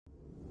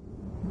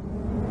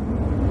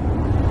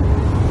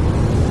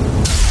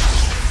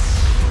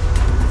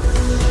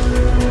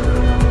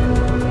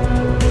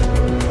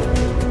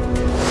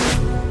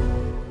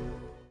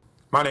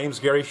My name's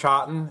Gary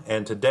Schotten,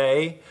 and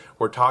today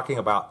we're talking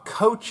about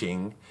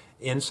coaching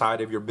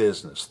inside of your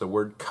business, the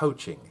word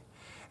coaching.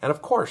 And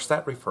of course,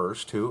 that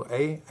refers to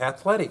an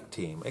athletic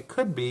team. It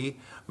could be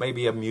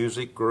maybe a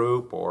music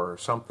group or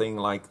something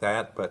like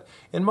that, but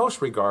in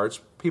most regards,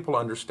 people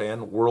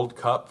understand World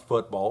Cup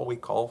football, we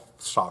call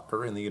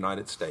soccer in the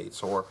United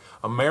States, or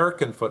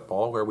American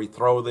football, where we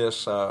throw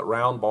this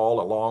round ball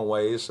a long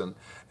ways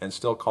and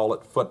still call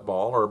it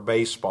football, or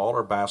baseball,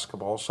 or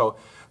basketball. So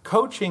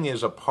coaching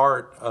is a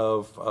part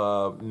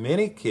of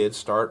many kids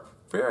start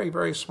very,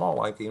 very small,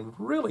 like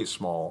really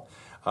small,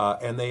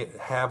 and they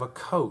have a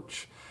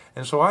coach.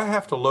 And so I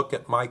have to look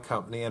at my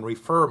company and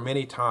refer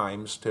many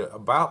times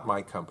about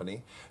my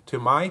company to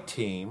my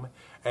team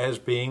as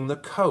being the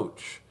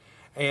coach.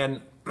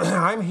 And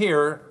I'm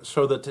here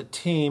so that the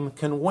team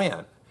can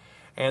win.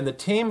 And the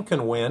team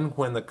can win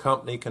when the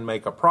company can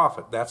make a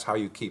profit. That's how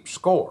you keep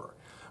score.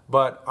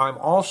 But I'm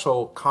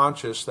also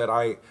conscious that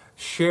I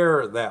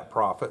share that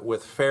profit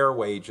with fair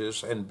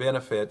wages and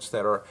benefits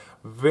that are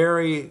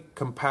very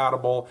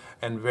compatible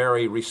and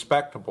very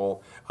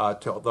respectable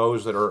to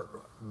those that are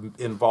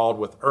involved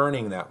with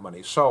earning that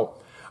money. So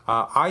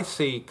I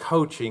see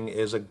coaching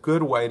as a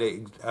good way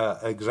to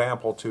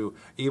example to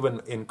even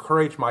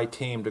encourage my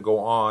team to go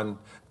on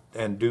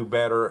and do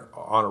better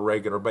on a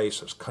regular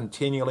basis,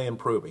 continually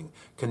improving,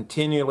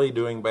 continually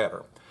doing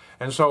better.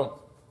 And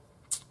so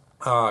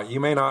you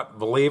may not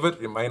believe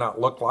it, it may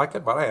not look like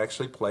it, but I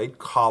actually played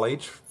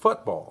college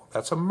football.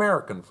 That's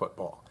American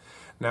football.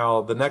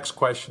 Now, the next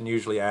question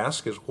usually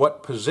asked is,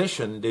 what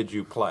position did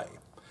you play?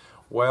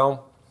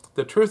 Well,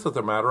 the truth of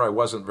the matter, I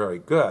wasn't very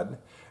good,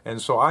 and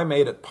so I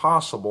made it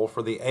possible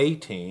for the A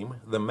team,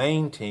 the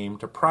main team,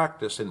 to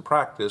practice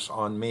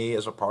on me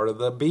as a part of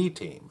the B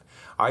team.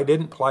 I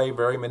didn't play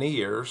very many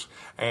years,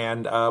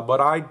 and but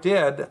I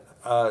did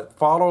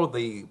follow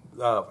the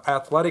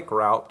athletic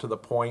route to the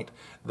point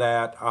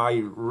that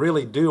I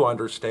really do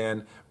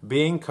understand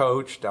being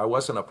coached. I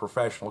wasn't a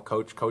professional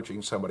coach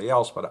coaching somebody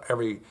else, but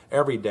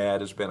every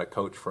dad has been a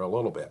coach for a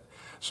little bit.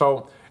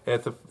 So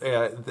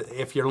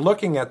if you're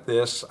looking at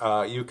this,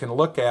 you can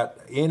look at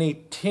any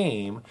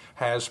team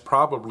has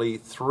probably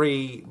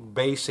three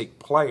basic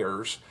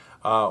players,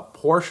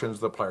 portions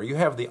of the player. You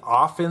have the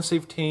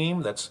offensive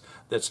team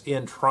that's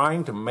in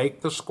trying to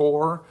make the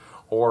score,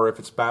 or if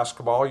it's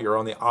basketball, you're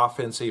on the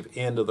offensive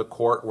end of the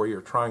court where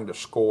you're trying to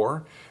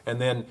score. And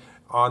then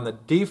on the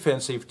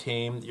defensive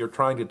team, you're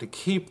trying to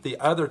keep the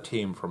other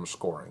team from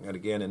scoring. And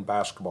again, in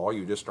basketball,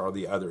 you just are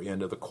the other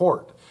end of the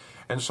court.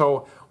 And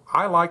so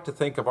I like to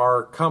think of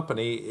our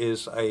company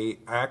as an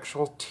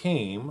actual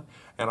team,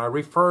 and I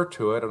refer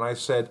to it, and I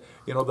said,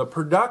 you know, the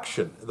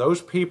production,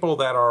 those people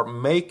that are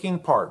making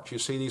parts. You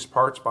see these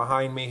parts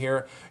behind me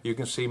here. You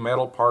can see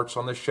metal parts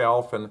on the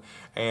shelf,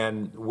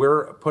 and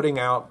we're putting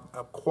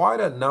out quite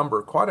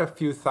a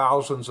few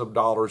thousands of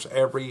dollars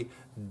every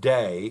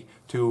day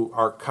to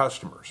our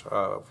customers.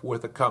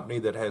 With a company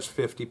that has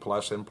 50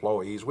 plus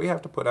employees, we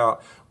have to put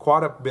out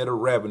quite a bit of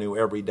revenue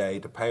every day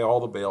to pay all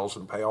the bills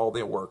and pay all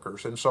the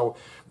workers. And so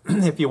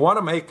if you want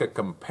to make a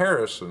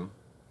comparison,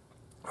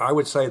 I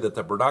would say that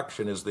the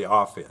production is the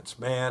offense.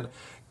 Man,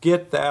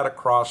 get that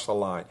across the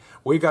line.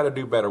 We got to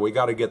do better. We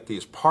got to get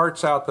these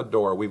parts out the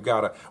door. We've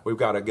got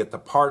to get the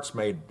parts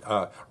made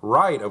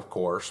right, of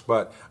course.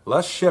 But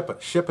let's ship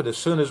it as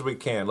soon as we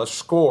can. Let's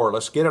score.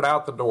 Let's get it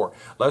out the door.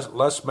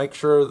 Let's make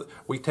sure that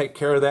we take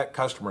care of that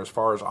customer as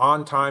far as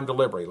on-time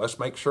delivery. Let's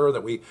make sure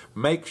that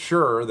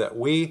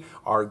we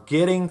are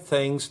getting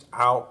things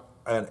out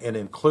and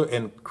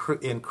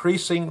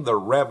increasing the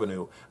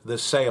revenue, the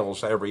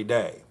sales every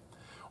day.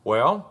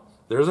 Well,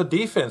 there's a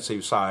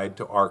defensive side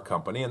to our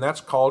company, and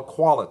that's called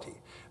quality.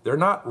 They're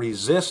not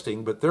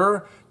resisting, but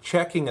they're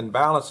checking and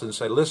balancing and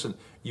say, listen,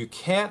 you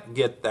can't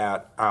get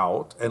that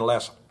out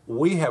unless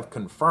we have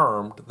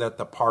confirmed that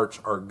the parts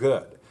are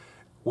good.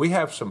 We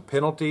have some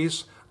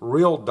penalties,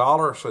 real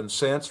dollars and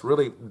cents,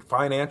 really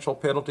financial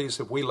penalties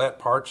if we let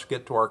parts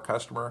get to our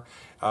customer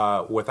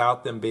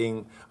without them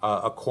being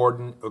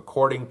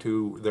according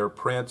to their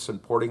prints and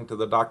according to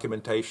the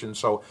documentation.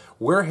 So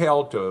we're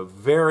held to a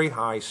very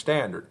high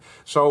standard.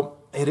 So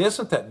it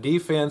isn't that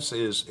defense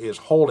is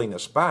holding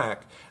us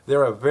back.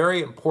 They're a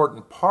very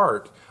important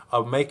part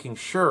of making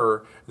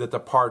sure that the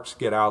parts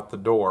get out the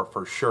door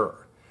for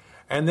sure.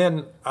 And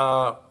then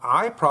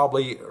I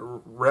probably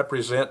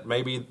represent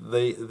maybe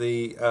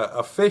the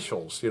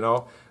officials. You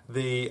know,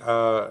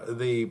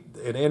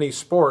 in any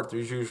sport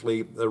there's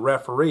usually the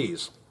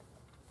referees,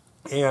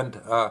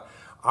 and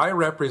I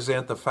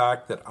represent the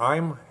fact that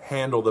I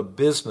handle the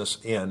business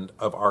end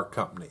of our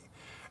company.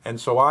 And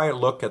so I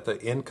look at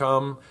the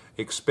income,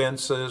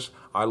 expenses,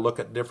 I look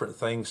at different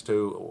things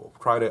to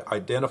try to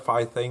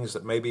identify things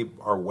that maybe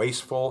are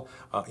wasteful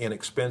in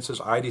expenses.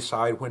 I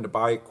decide when to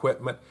buy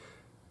equipment.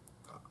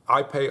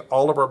 I pay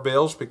all of our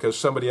bills because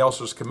somebody else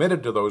is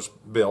committed to those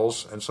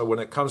bills, and so when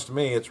it comes to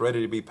me, it's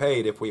ready to be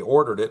paid if we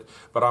ordered it,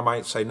 but I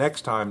might say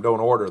next time don't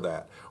order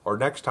that, or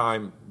next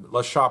time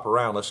let's shop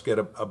around. Let's get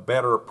a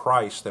better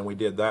price than we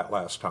did that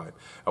last time.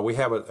 We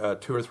have a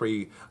 2 or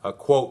 3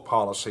 quote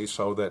policy,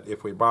 so that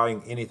if we're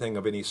buying anything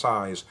of any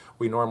size,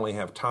 we normally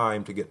have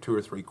time to get 2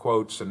 or 3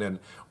 quotes, and then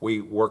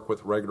we work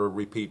with regular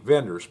repeat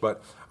vendors.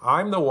 But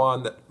I'm the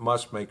one that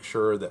must make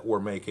sure that we're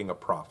making a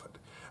profit.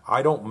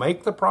 I don't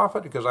make the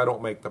profit because I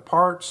don't make the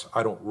parts.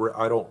 I don't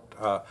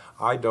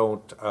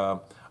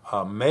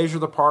measure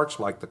the parts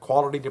like the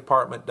quality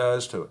department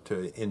does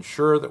to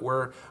ensure that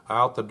we're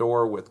out the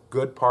door with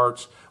good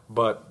parts.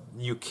 But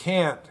you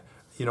can't,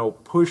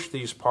 push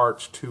these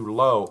parts too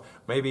low.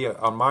 Maybe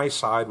on my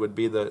side would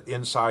be the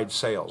inside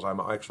sales. I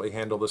actually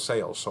handle the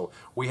sales. So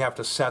we have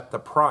to set the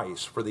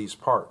price for these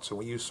parts, and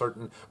we use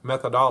certain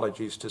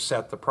methodologies to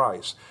set the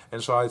price.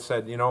 And so I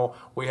said,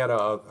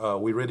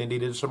 we really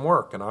needed some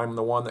work, and I'm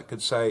the one that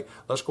could say,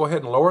 let's go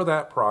ahead and lower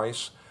that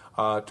price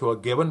to a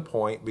given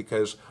point,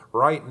 because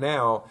right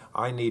now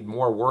I need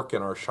more work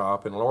in our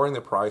shop, and lowering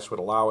the price would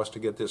allow us to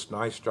get this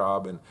nice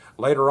job, and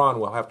later on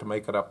we'll have to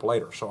make it up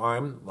later. So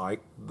I'm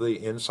like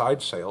the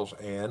inside sales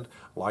and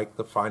like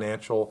the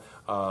financial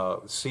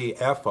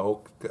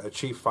CFO,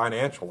 Chief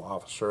Financial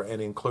Officer, and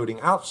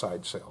including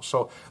outside sales.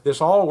 So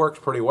this all works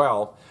pretty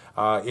well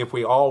if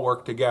we all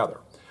work together.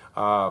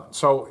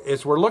 So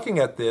as we're looking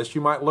at this,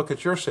 you might look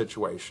at your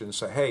situation and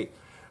say, hey,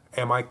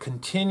 am I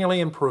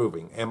continually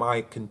improving? Am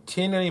I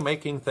continually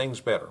making things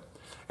better?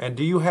 And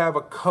do you have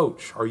a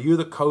coach? Are you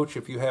the coach?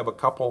 If you have a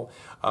couple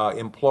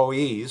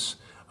employees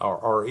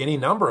or any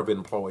number of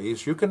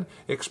employees, you can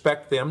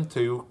expect them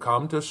to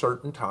come to a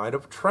certain kind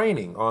of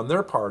training on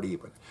their part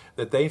even,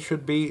 that they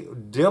should be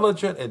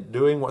diligent at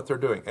doing what they're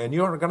doing. And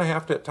you're going to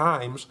have to at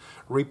times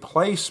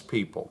replace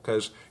people,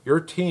 because your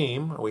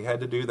team, we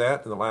had to do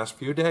that in the last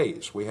few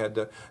days. We had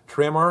to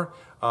trim our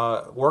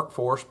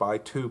workforce by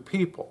 2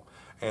 people.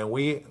 And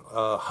we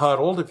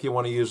huddled, if you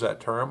want to use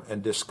that term,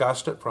 and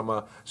discussed it from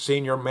a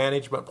senior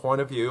management point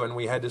of view. And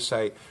we had to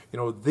say,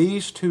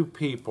 these 2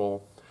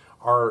 people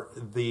are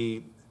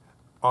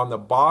on the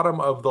bottom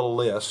of the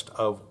list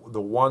of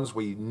the ones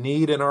we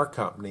need in our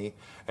company.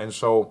 And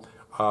so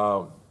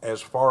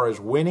as far as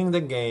winning the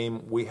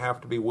game, we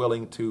have to be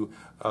willing to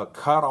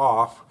cut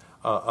off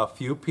a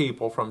few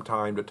people from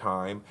time to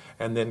time,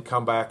 and then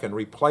come back and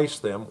replace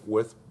them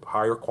with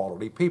higher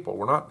quality people.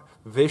 We're not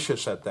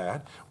vicious at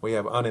that. We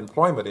have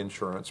unemployment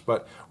insurance,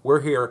 but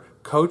we're here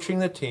coaching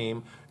the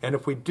team, and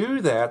if we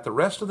do that, the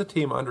rest of the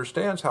team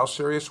understands how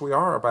serious we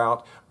are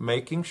about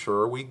making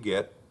sure we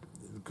get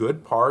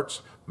good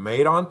parts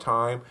made on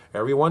time.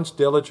 Everyone's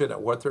diligent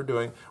at what they're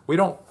doing. We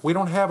don't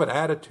have an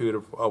attitude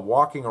of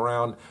walking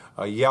around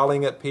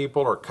yelling at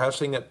people or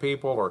cussing at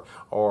people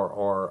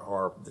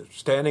or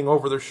standing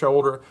over their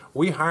shoulder.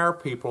 We hire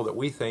people that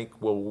we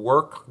think will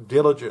work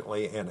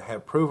diligently and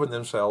have proven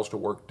themselves to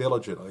work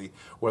diligently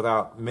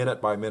without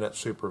minute-by-minute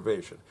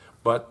supervision.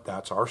 But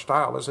that's our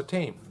style as a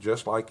team,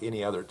 just like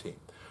any other team.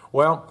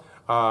 Well,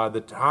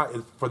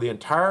 for the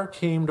entire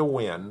team to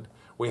win,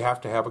 we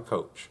have to have a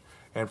coach.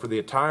 And for the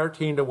entire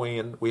team to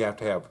win, we have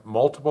to have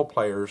multiple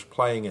players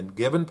playing in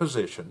given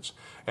positions,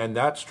 and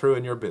that's true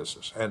in your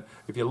business. And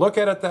if you look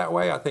at it that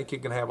way, I think you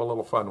can have a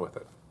little fun with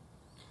it.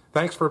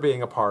 Thanks for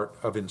being a part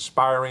of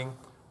Inspiring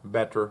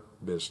Better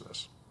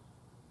Business.